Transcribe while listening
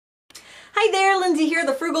Hi there, Lindsay here,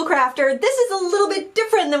 the Frugal Crafter. This is a little bit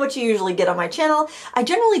different than what you usually get on my channel. I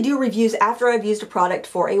generally do reviews after I've used a product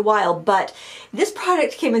for a while, but this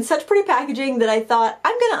product came in such pretty packaging that I thought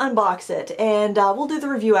I'm gonna unbox it, and we'll do the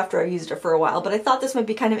review after I've used it for a while. But I thought this might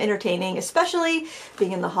be kind of entertaining, especially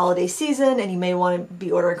being in the holiday season, and you may want to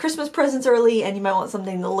be ordering Christmas presents early, and you might want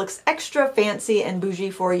something that looks extra fancy and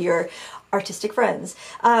bougie for your artistic friends.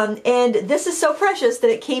 And this is so precious that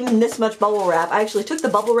it came in this much bubble wrap. I actually took the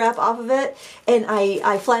bubble wrap off of it and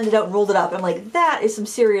I flattened it out and rolled it up. I'm like, that is some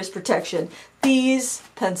serious protection. These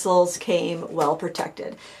pencils came well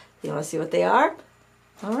protected. You want to see what they are?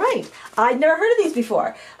 All right, I'd never heard of these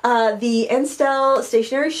before. The Andstal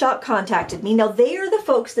Stationery Shop contacted me. Now they are the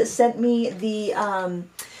folks that sent me the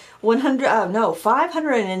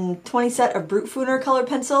 520 set of Brutfuner colored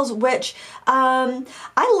pencils, which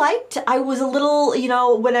I liked. I was a little, you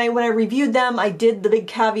know, when I reviewed them, I did the big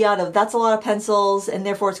caveat of that's a lot of pencils and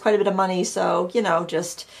therefore it's quite a bit of money, so, you know,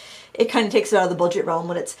 just it kind of takes it out of the budget realm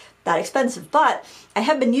when it's that expensive. But I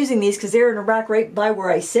have been using these because they're in a rack right by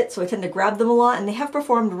where I sit, so I tend to grab them a lot, and they have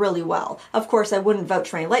performed really well. Of course, I wouldn't vouch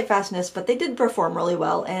for any light fastness, but they did perform really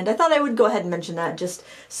well, and I thought I would go ahead and mention that just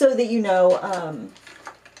so that you know,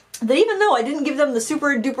 that even though I didn't give them the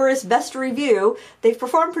super duperest best review, they've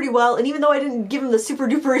performed pretty well, and even though I didn't give them the super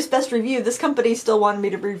duperest best review, this company still wanted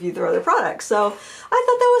me to review their other products. So I thought that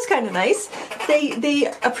was kind of nice.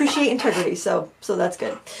 They appreciate integrity, so that's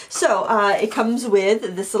good. So it comes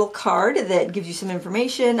with this little card that gives you some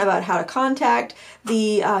information about how to contact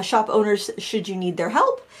the shop owners should you need their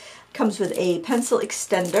help. It comes with a pencil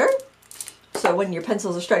extender. So when your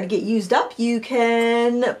pencils are starting to get used up, you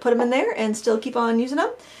can put them in there and still keep on using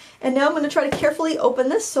them. And now I'm going to try to carefully open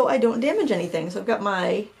this so I don't damage anything. So I've got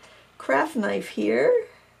my craft knife here.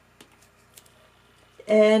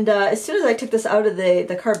 And as soon as I took this out of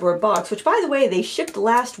the cardboard box, which by the way, they shipped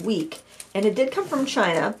last week, and it did come from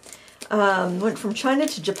China. Went from China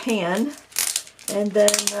to Japan, and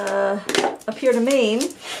then up here to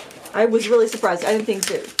Maine. I was really surprised. I didn't think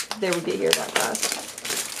that they would get here that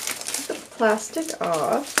fast. Take the plastic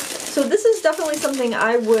off. So this is definitely something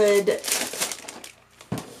I would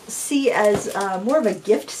see as more of a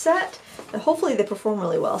gift set, and hopefully they perform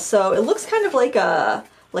really well. So it looks kind of like a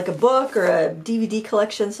book or a DVD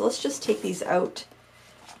collection. So let's just take these out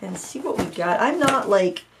and see what we got. I'm not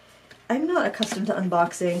accustomed to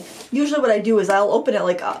unboxing. Usually what I do is I'll open it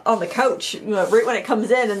like on the couch, you know, right when it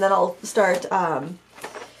comes in, and then I'll start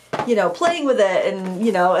you know, playing with it, and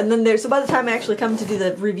you know, and then so by the time I actually come to do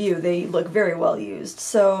the review, they look very well used.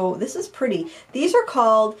 So this is pretty. These are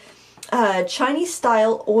called Chinese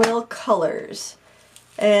style oil colors,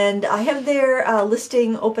 and I have their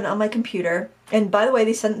listing open on my computer. And by the way,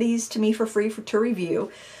 they sent these to me for free to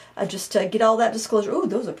review, just to get all that disclosure. Oh,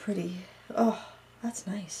 those are pretty. Oh, that's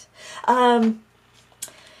nice.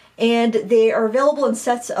 And they are available in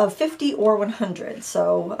sets of 50 or 100.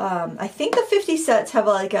 So I think the 50 sets have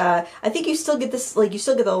like I think you still get this, like you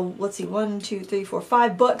still get the, let's see, 1, 2, 3, 4,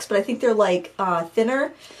 5 books, but I think they're like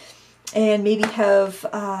thinner. And maybe have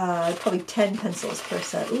probably 10 pencils per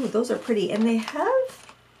set. Ooh, those are pretty. And they have,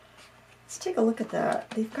 let's take a look at that.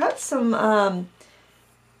 They've got some,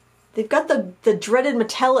 they've got the dreaded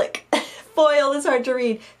metallic foil that's hard to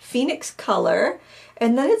read. Phoenixcolor.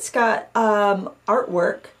 And then it's got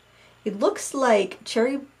artwork. It looks like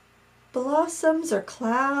cherry blossoms or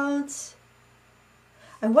clouds.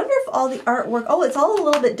 I wonder if all the artwork, oh, it's all a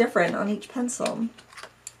little bit different on each pencil.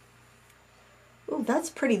 Oh, that's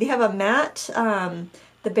pretty. They have a matte,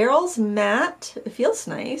 the barrel's matte. It feels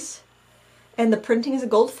nice. And the printing is a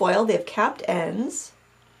gold foil. They have capped ends.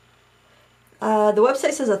 The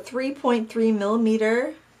website says a 3.3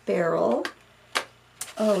 millimeter barrel.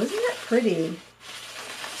 Oh, isn't that pretty?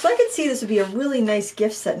 So I could see this would be a really nice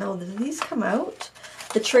gift set. Now, do these come out?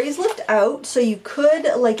 The trays lift out, so you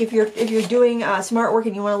could, like, if you're doing some artwork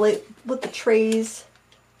and you want to put the trays.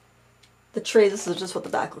 This is just what the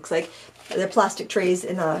back looks like. They're plastic trays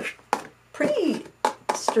in a pretty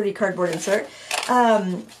sturdy cardboard insert.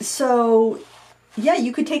 So yeah,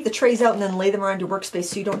 you could take the trays out and then lay them around your workspace,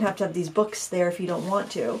 so you don't have to have these books there if you don't want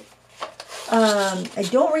to. I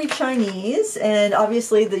don't read Chinese, and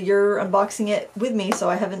obviously you're unboxing it with me, so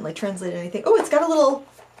I haven't like translated anything. Oh, it's got a little,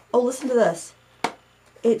 oh, listen to this.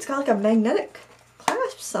 It's got like a magnetic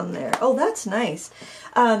clasp some there. Oh, that's nice.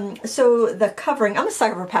 So the covering, I'm a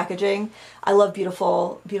sucker for packaging. I love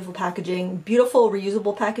beautiful, beautiful packaging, beautiful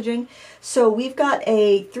reusable packaging. So we've got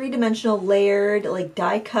a 3-dimensional layered, like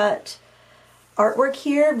die cut artwork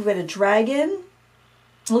here. We've got a dragon.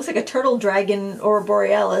 It looks like a turtle dragon or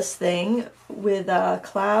borealis thing with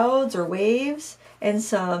clouds or waves. and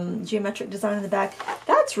some geometric design in the back.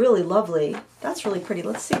 That's really lovely. That's really pretty.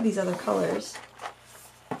 Let's see these other colors.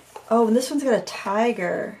 Oh, and this one's got a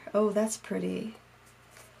tiger. Oh, that's pretty.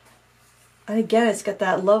 And again, it's got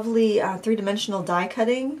that lovely three-dimensional die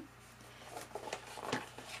cutting.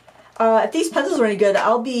 If these pencils are any good,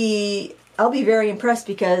 I'll be very impressed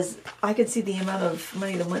because I could see the amount of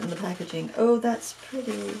money that went in the packaging. Oh, that's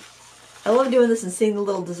pretty. I love doing this and seeing the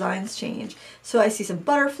little designs change. So I see some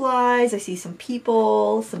butterflies, I see some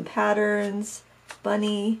people, some patterns,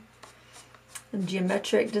 bunny, and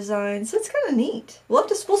geometric designs. So it's kind of neat. We'll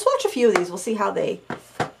swatch a few of these. We'll see how they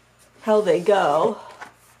go.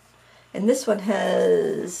 And this one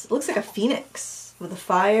looks like a phoenix with a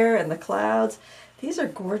fire and the clouds. These are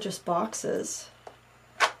gorgeous boxes.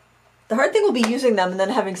 The hard thing will be using them and then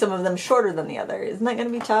having some of them shorter than the other. Isn't that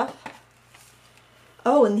going to be tough?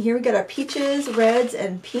 Oh, and here we got our peaches, reds,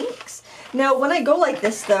 and pinks. Now, when I go like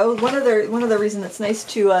this, though, one other reason it's nice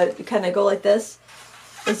to kind of go like this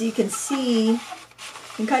is you can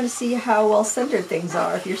kind of see how well centered things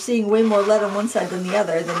are. If you're seeing way more lead on one side than the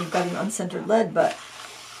other, then you've got an uncentered lead, but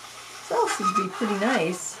this all seems to be pretty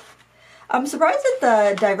nice. I'm surprised at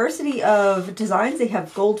the diversity of designs they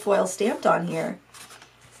have gold foil stamped on here.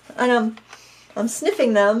 And I'm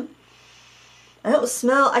sniffing them.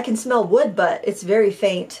 I can smell wood, but it's very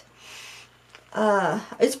faint.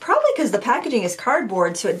 It's probably because the packaging is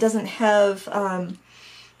cardboard, so it doesn't have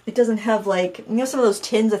like, you know, some of those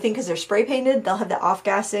tins, I think because they're spray painted, they'll have the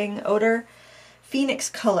off-gassing odor.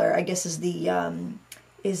 Phoenixcolor, I guess, is the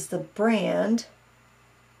brand.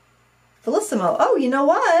 Felissimo. Oh, you know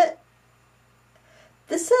what?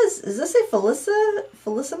 This says, does this say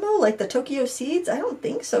Felissimo, like the Tokyo seeds? I don't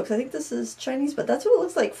think so, because I think this is Chinese, but that's what it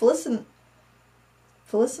looks like. Felissimo?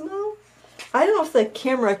 I don't know if the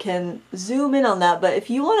camera can zoom in on that, but if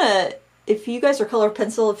you guys are color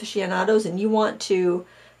pencil aficionados and you want to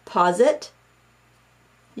pause it,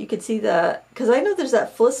 you can see because I know there's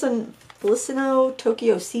that Felissimo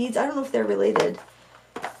Tokyo seeds. I don't know if they're related.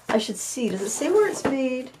 I should see. Does it say where it's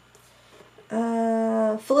made?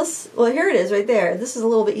 Well, here it is right there. This is a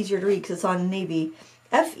little bit easier to read because it's on navy.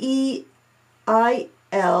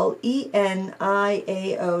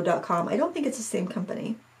 FEILENIAO.com. I don't think it's the same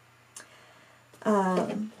company.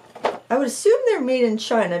 I would assume they're made in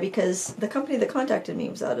China because the company that contacted me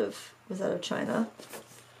was out of China.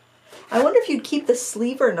 I wonder if you'd keep the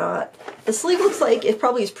sleeve or not. The sleeve looks like it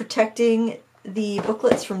probably is protecting the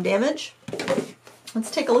booklets from damage.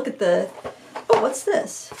 Let's take a look at the... Oh, what's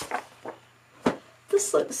this?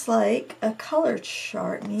 This looks like a color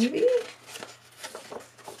chart, maybe?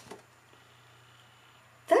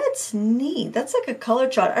 That's neat. That's like a color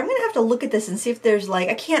chart. I'm going to have to look at this and see if there's like...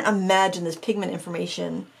 I can't imagine there's pigment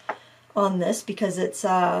information on this because it's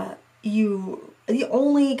the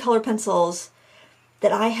only color pencils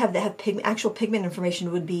that I have that have actual pigment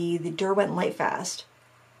information would be the Derwent Lightfast.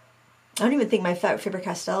 I don't even think my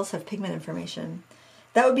Faber-Castells have pigment information.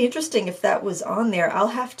 That would be interesting if that was on there. I'll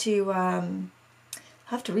have to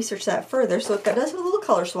research that further. So it does have a little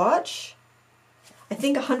color swatch. I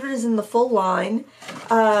think 100 is in the full line.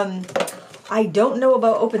 I don't know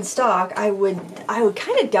about open stock. I would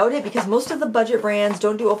kind of doubt it because most of the budget brands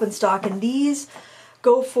don't do open stock, and these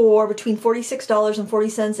go for between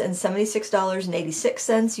 $46.40 and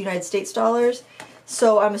 $76.86 United States dollars.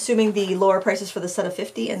 So I'm assuming the lower prices for the set of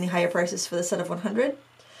 50 and the higher prices for the set of 100.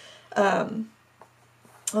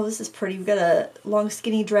 Oh, this is pretty. We've got a long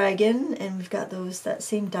skinny dragon, and we've got that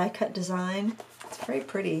same die cut design. It's very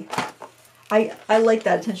pretty. I like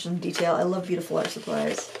that attention to detail. I love beautiful art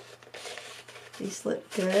supplies. These look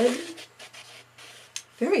good.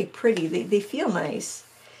 Very pretty. They feel nice.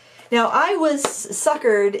 Now, I was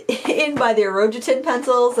suckered in by the Erogetin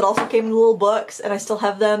pencils that also came in little books, and I still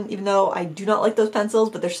have them, even though I do not like those pencils,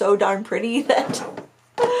 but they're so darn pretty that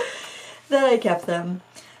I kept them.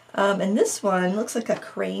 And this one looks like a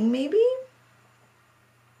crane, maybe?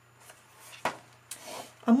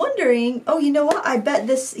 I'm wondering, oh, you know what? I bet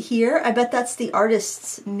that's the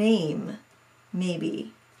artist's name,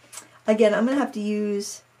 maybe. Again, I'm going to have to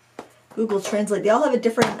use Google Translate. They all have a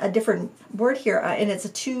different word here, and it's a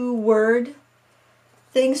 2-word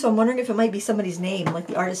thing, so I'm wondering if it might be somebody's name, like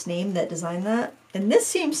the artist's name that designed that. And this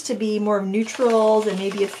seems to be more neutrals and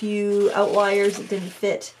maybe a few outliers that didn't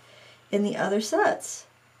fit in the other sets.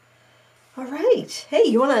 All right. Hey,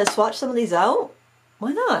 you want to swatch some of these out?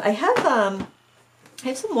 Why not? I have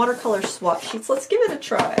some watercolor swatch sheets. Let's give it a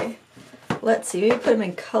try. Let's see. Maybe put them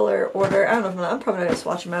in color order. I don't know if I'm probably not going to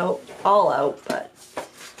swatch them all out, but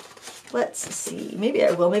let's see. Maybe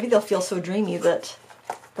I will. Maybe they'll feel so dreamy that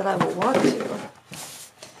I will want to.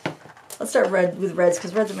 Let's start with reds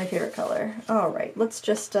because reds are my favorite color. All right, let's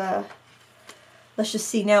just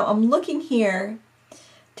see. Now I'm looking here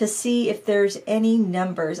to see if there's any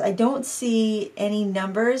numbers. I don't see any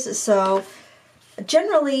numbers, so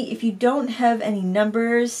generally if you don't have any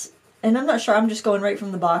numbers, and I'm not sure, I'm just going right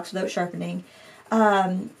from the box without sharpening.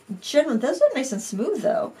 Generally, those are nice and smooth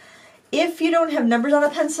though. If you don't have numbers on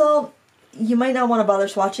a pencil, you might not want to bother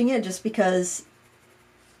swatching it just because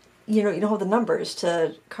you don't have the numbers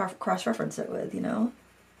to cross-reference it with, you know.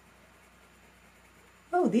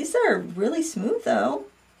 Oh, these are really smooth though.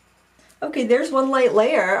 Okay, there's one light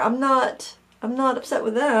layer. I'm not upset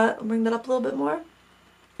with that. I'll bring that up a little bit more.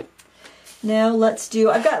 Now let's do,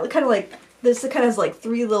 I've got kind of like, this kind of has like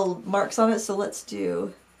 3 little marks on it, so let's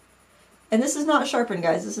do, and this is not sharpened,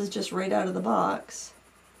 guys. This is just right out of the box.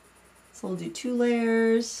 So we'll do 2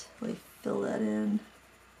 layers. Let me fill that in.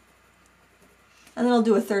 And then I'll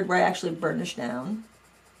do a third where I actually burnish down.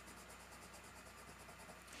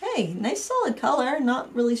 Hey, nice solid color,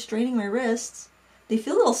 not really straining my wrists. They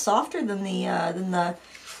feel a little softer than the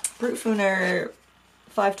Brutfuner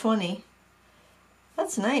 520.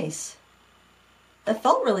 That's nice. That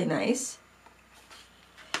felt really nice.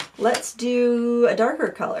 Let's do a darker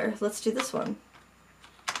color. Let's do this one.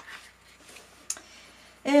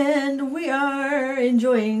 And we are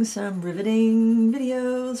enjoying some riveting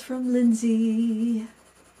videos from Lindsay.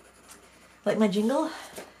 Like my jingle?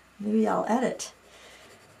 Maybe I'll add it.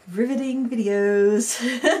 Riveting videos.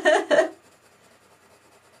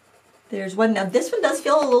 There's one. Now this one does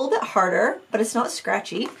feel a little bit harder, but it's not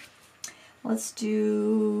scratchy. Let's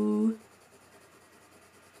do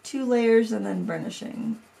 2 layers and then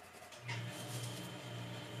burnishing.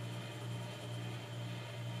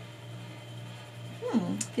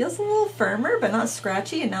 Feels a little firmer, but not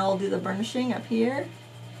scratchy. And now I'll do the burnishing up here.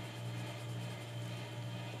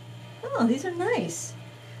 Oh, these are nice.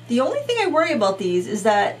 The only thing I worry about these is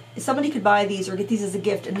that somebody could buy these or get these as a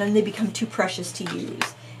gift and then they become too precious to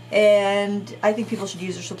use. And I think people should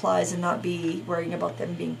use their supplies and not be worrying about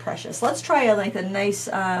them being precious. Let's try a nice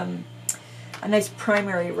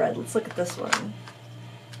primary red. Let's look at this one.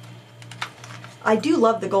 I do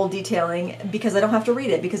love the gold detailing because I don't have to read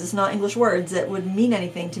it, because it's not English words that would mean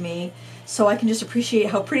anything to me. So I can just appreciate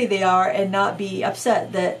how pretty they are and not be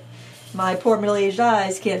upset that my poor middle-aged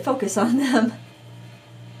eyes can't focus on them.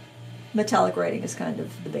 Metallic writing is kind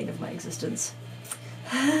of the bane of my existence.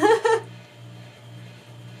 But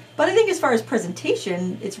I think as far as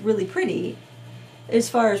presentation, it's really pretty. As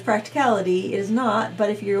far as practicality, it is not, but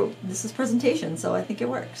this is presentation, so I think it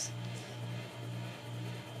works.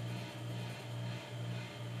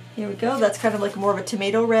 Here we go. That's kind of like more of a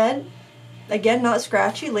tomato red. Again, not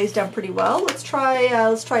scratchy, lays down pretty well. Let's try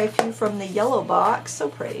a few from the yellow box. So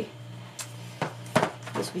pretty.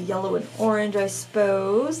 This will be yellow and orange, I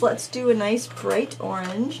suppose. Let's do a nice bright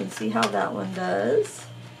orange and see how that one does.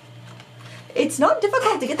 It's not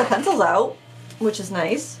difficult to get the pencils out, which is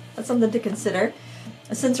nice. That's something to consider.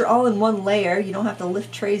 Since they're all in one layer, you don't have to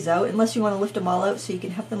lift trays out, unless you want to lift them all out so you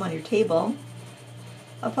can have them on your table.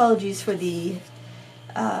 Apologies for the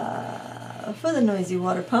noisy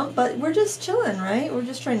water pump, but we're just chilling, right? We're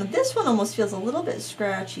just trying to. This one almost feels a little bit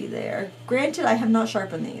scratchy there. Granted, I have not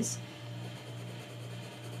sharpened these.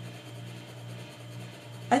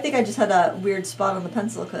 I think I just had a weird spot on the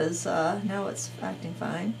pencil because now it's acting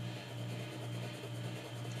fine.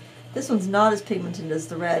 This one's not as pigmented as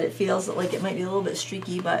the red. It feels like it might be a little bit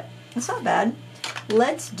streaky, but it's not bad.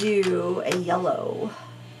 Let's do a yellow.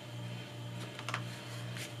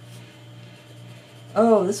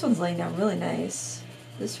 Oh, this one's laying down really nice.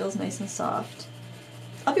 This feels nice and soft.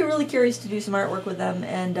 I'll be really curious to do some artwork with them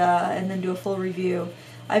and then do a full review.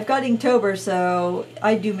 I've got Inktober, so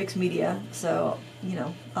I do mixed media, so you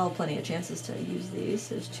know I'll have plenty of chances to use these.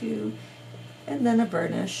 There's 2, and then a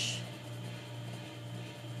burnish.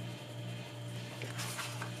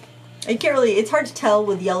 You can't really. It's hard to tell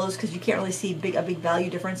with yellows because you can't really see a big value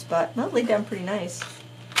difference, but that laid down pretty nice.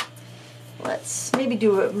 Let's maybe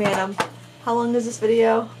do it, man. How long is this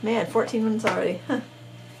video? Man, 14 minutes already. Huh.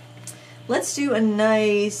 Let's do a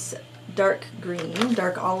nice dark green,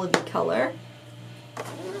 dark olivey color.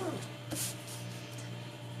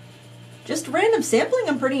 Just random sampling,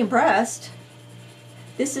 I'm pretty impressed.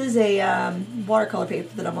 This is a watercolor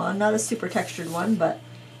paper that I'm on, not a super textured one, but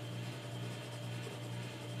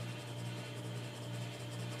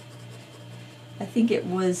I think it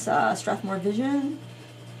was Strathmore Vision.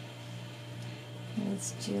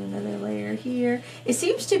 Let's do another layer here. It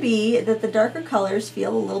seems to be that the darker colors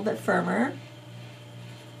feel a little bit firmer.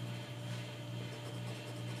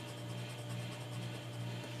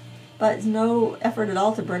 But no effort at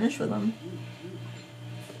all to burnish with them.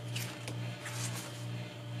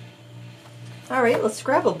 All right, let's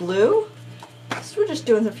grab a blue. So we're just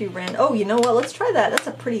doing a few random. Oh, you know what? Let's try that. That's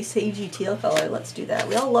a pretty sagey teal color. Let's do that.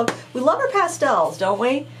 We love our pastels, don't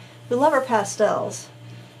we? We love our pastels.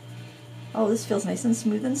 Oh, this feels nice and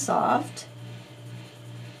smooth and soft.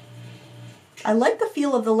 I like the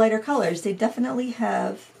feel of the lighter colors. They definitely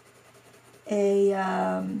have a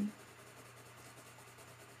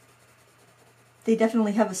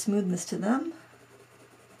smoothness to them.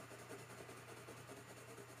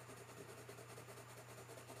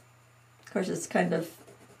 Of course, it's kind of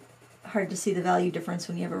hard to see the value difference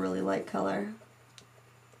when you have a really light color.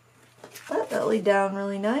 But that laid down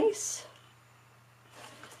really nice.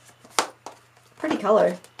 Pretty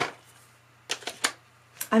color.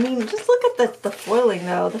 I mean, just look at the foiling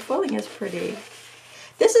though. The foiling is pretty.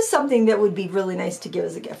 This is something that would be really nice to give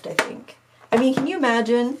as a gift, I think. I mean, can you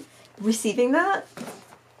imagine receiving that?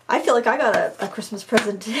 I feel like I got a Christmas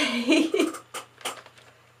present today.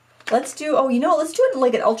 Let's do, oh, you know, let's do it in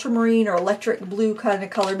like an ultramarine or electric blue kind of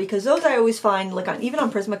color, because those I always find, like even on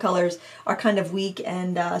Prismacolors, are kind of weak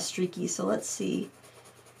and streaky. So let's see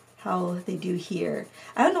how they do here.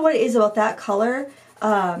 I don't know what it is about that color,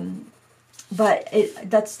 but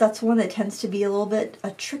that's one that tends to be a little bit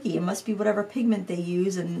tricky. It must be whatever pigment they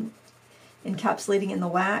use and encapsulating in the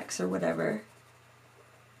wax or whatever.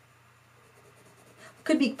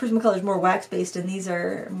 Could be Prismacolors more wax-based and these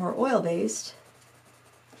are more oil-based.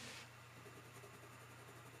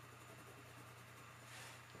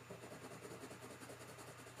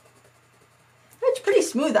 It's pretty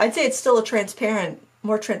smooth. I'd say it's still a transparent,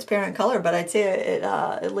 more transparent color, but I'd say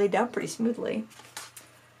it laid down pretty smoothly.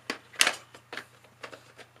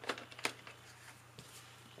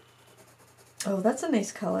 Oh, that's a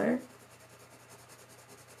nice color.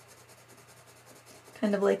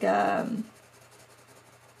 Kind of like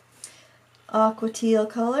aqua teal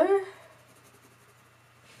color.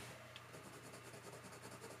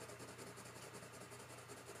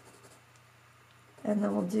 And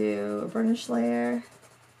then we'll do a burnish layer.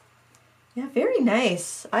 Yeah, very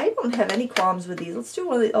nice. I don't have any qualms with these. Let's do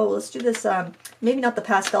one of the, oh, let's do this, maybe not the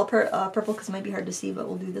pastel purple because it might be hard to see, but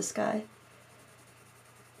we'll do this guy.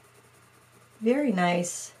 Very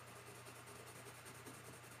nice.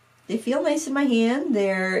 They feel nice in my hand.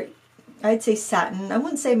 They're, I'd say satin. I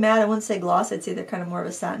wouldn't say matte, I wouldn't say gloss. I'd say they're kind of more of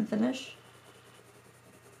a satin finish.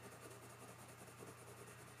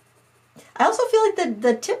 I also feel like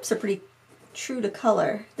the tips are pretty true to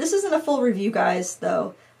color. This isn't a full review, guys,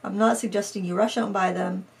 though. I'm not suggesting you rush out and buy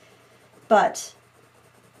them, but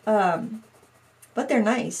they're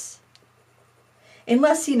nice.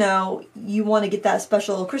 Unless, you know, you want to get that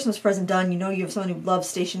special Christmas present done, you know you have someone who loves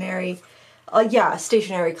stationery. Yeah,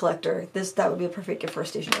 stationery collector. That would be a perfect gift for a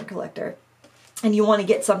stationery collector. And you want to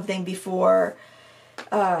get something before,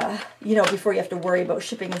 you know, before you have to worry about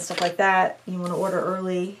shipping and stuff like that. You want to order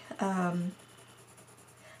early.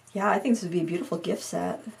 Yeah, I think this would be a beautiful gift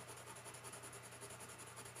set.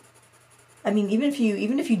 I mean, even if you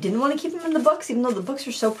didn't want to keep them in the books, even though the books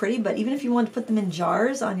are so pretty, but even if you wanted to put them in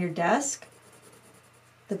jars on your desk,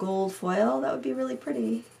 the gold foil, that would be really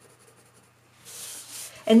pretty.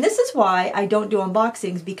 And this is why I don't do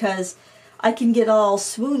unboxings, because I can get all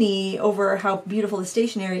swoony over how beautiful the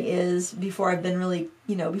stationery is before I've been really,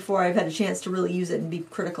 you know, before I've had a chance to really use it and be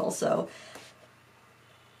critical. So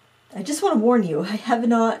I just want to warn you, I have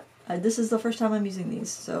not, this is the first time I'm using these,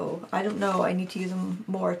 so I don't know, I need to use them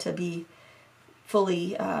more to be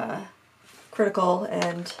fully critical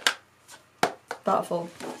and thoughtful.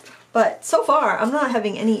 But so far, I'm not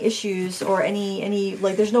having any issues or any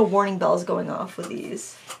like, there's no warning bells going off with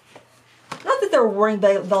these. Not that there were warning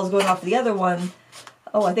bells going off with the other one.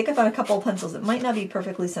 Oh, I think I found a couple of pencils that might not be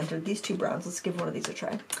perfectly centered. These two browns, let's give one of these a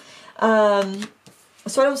try.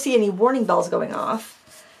 So I don't see any warning bells going off,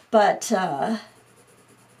 but I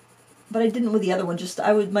didn't with the other one. Just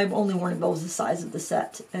my only warning bell was the size of the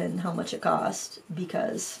set and how much it cost,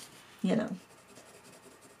 because, you know,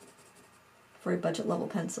 for a budget level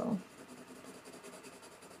pencil.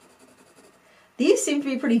 These seem to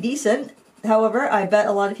be pretty decent. However, I bet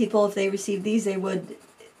a lot of people, if they received these, they would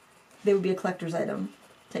be a collector's item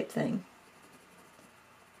type thing.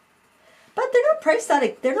 But they're not priced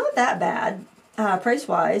that, they're not that bad price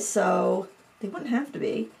wise, so they wouldn't have to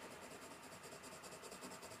be.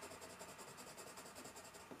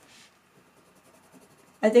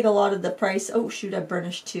 I think a lot of the price, oh shoot, I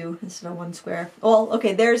burnished 2 instead of 1 square. Well,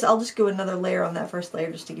 okay, I'll just go another layer on that first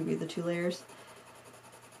layer just to give you the 2 layers.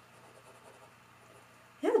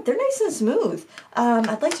 Yeah, they're nice and smooth.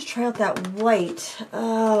 I'd like to try out that white.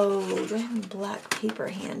 Oh, do I have black paper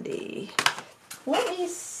handy? Let me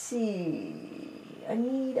see. I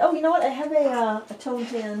need, oh, you know what? I have a tone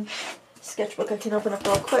tan sketchbook I can open up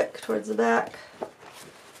real quick towards the back.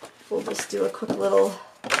 We'll just do a quick little...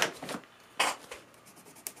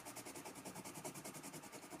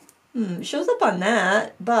 It shows up on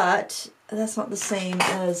that, but that's not the same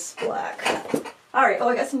as black. Alright, oh,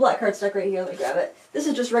 I got some black cardstock right here. Let me grab it. This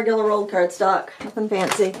is just regular rolled cardstock. Nothing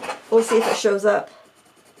fancy. We'll see if it shows up.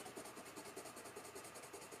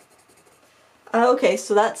 Okay,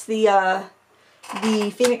 so that's the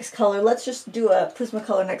Phoenixcolor. Let's just do a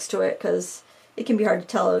Prismacolor next to it because it can be hard to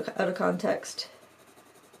tell out of context.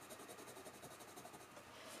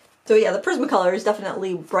 So yeah, the Prismacolor is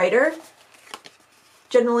definitely brighter.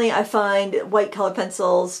 Generally, I find white colored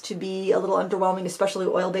pencils to be a little underwhelming, especially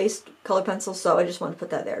oil-based colored pencils, so I just wanted to put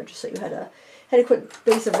that there just so you had a quick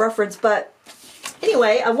base of reference. But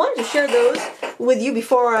anyway, I wanted to share those with you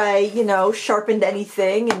before I, you know, sharpened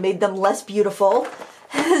anything and made them less beautiful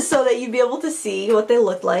so that you'd be able to see what they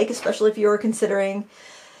look like, especially if you were considering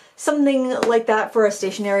something like that for a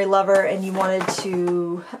stationery lover and you wanted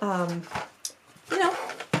to, you know,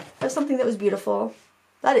 have something that was beautiful.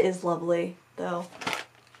 That is lovely, though.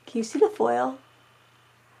 Can you see the foil?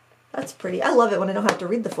 That's pretty. I love it when I don't have to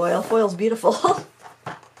read the foil. Foil's beautiful.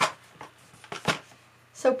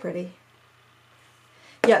 So pretty.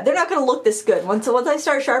 Yeah, they're not going to look this good. Once I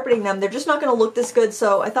start sharpening them, they're just not going to look this good,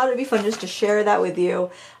 so I thought it would be fun just to share that with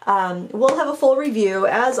you. We'll have a full review,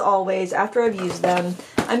 as always, after I've used them.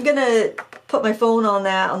 I'm going to put my phone on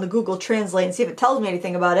that, on the Google Translate, and see if it tells me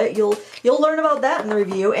anything about it. You'll learn about that in the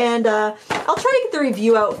review, and I'll try to get the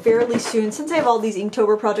review out fairly soon. Since I have all these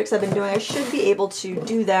Inktober projects I've been doing, I should be able to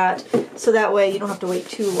do that, so that way you don't have to wait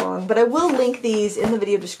too long. But I will link these in the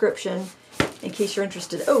video description in case you're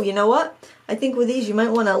interested. Oh, you know what? I think with these you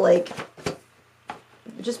might want to, like,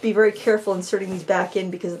 just be very careful inserting these back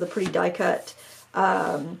in because of the pretty die-cut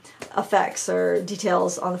effects or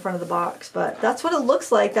details on the front of the box. But that's what it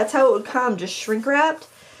looks like. That's how it would come, just shrink wrapped.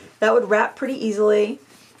 That would wrap pretty easily.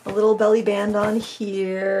 A little belly band on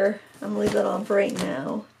here. I'm going to leave that on for right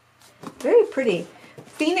now. Very pretty.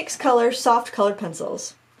 Phoenixcolor Soft Colored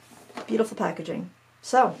Pencils. Beautiful packaging.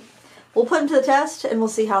 So, we'll put them to the test and we'll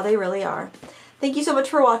see how they really are. Thank you so much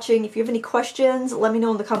for watching. If you have any questions, let me know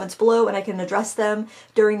in the comments below and I can address them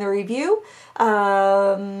during the review.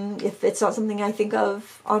 If it's not something I think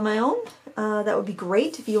of on my own, that would be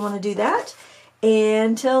great if you want to do that.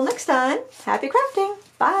 And until next time, happy crafting.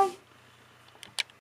 Bye.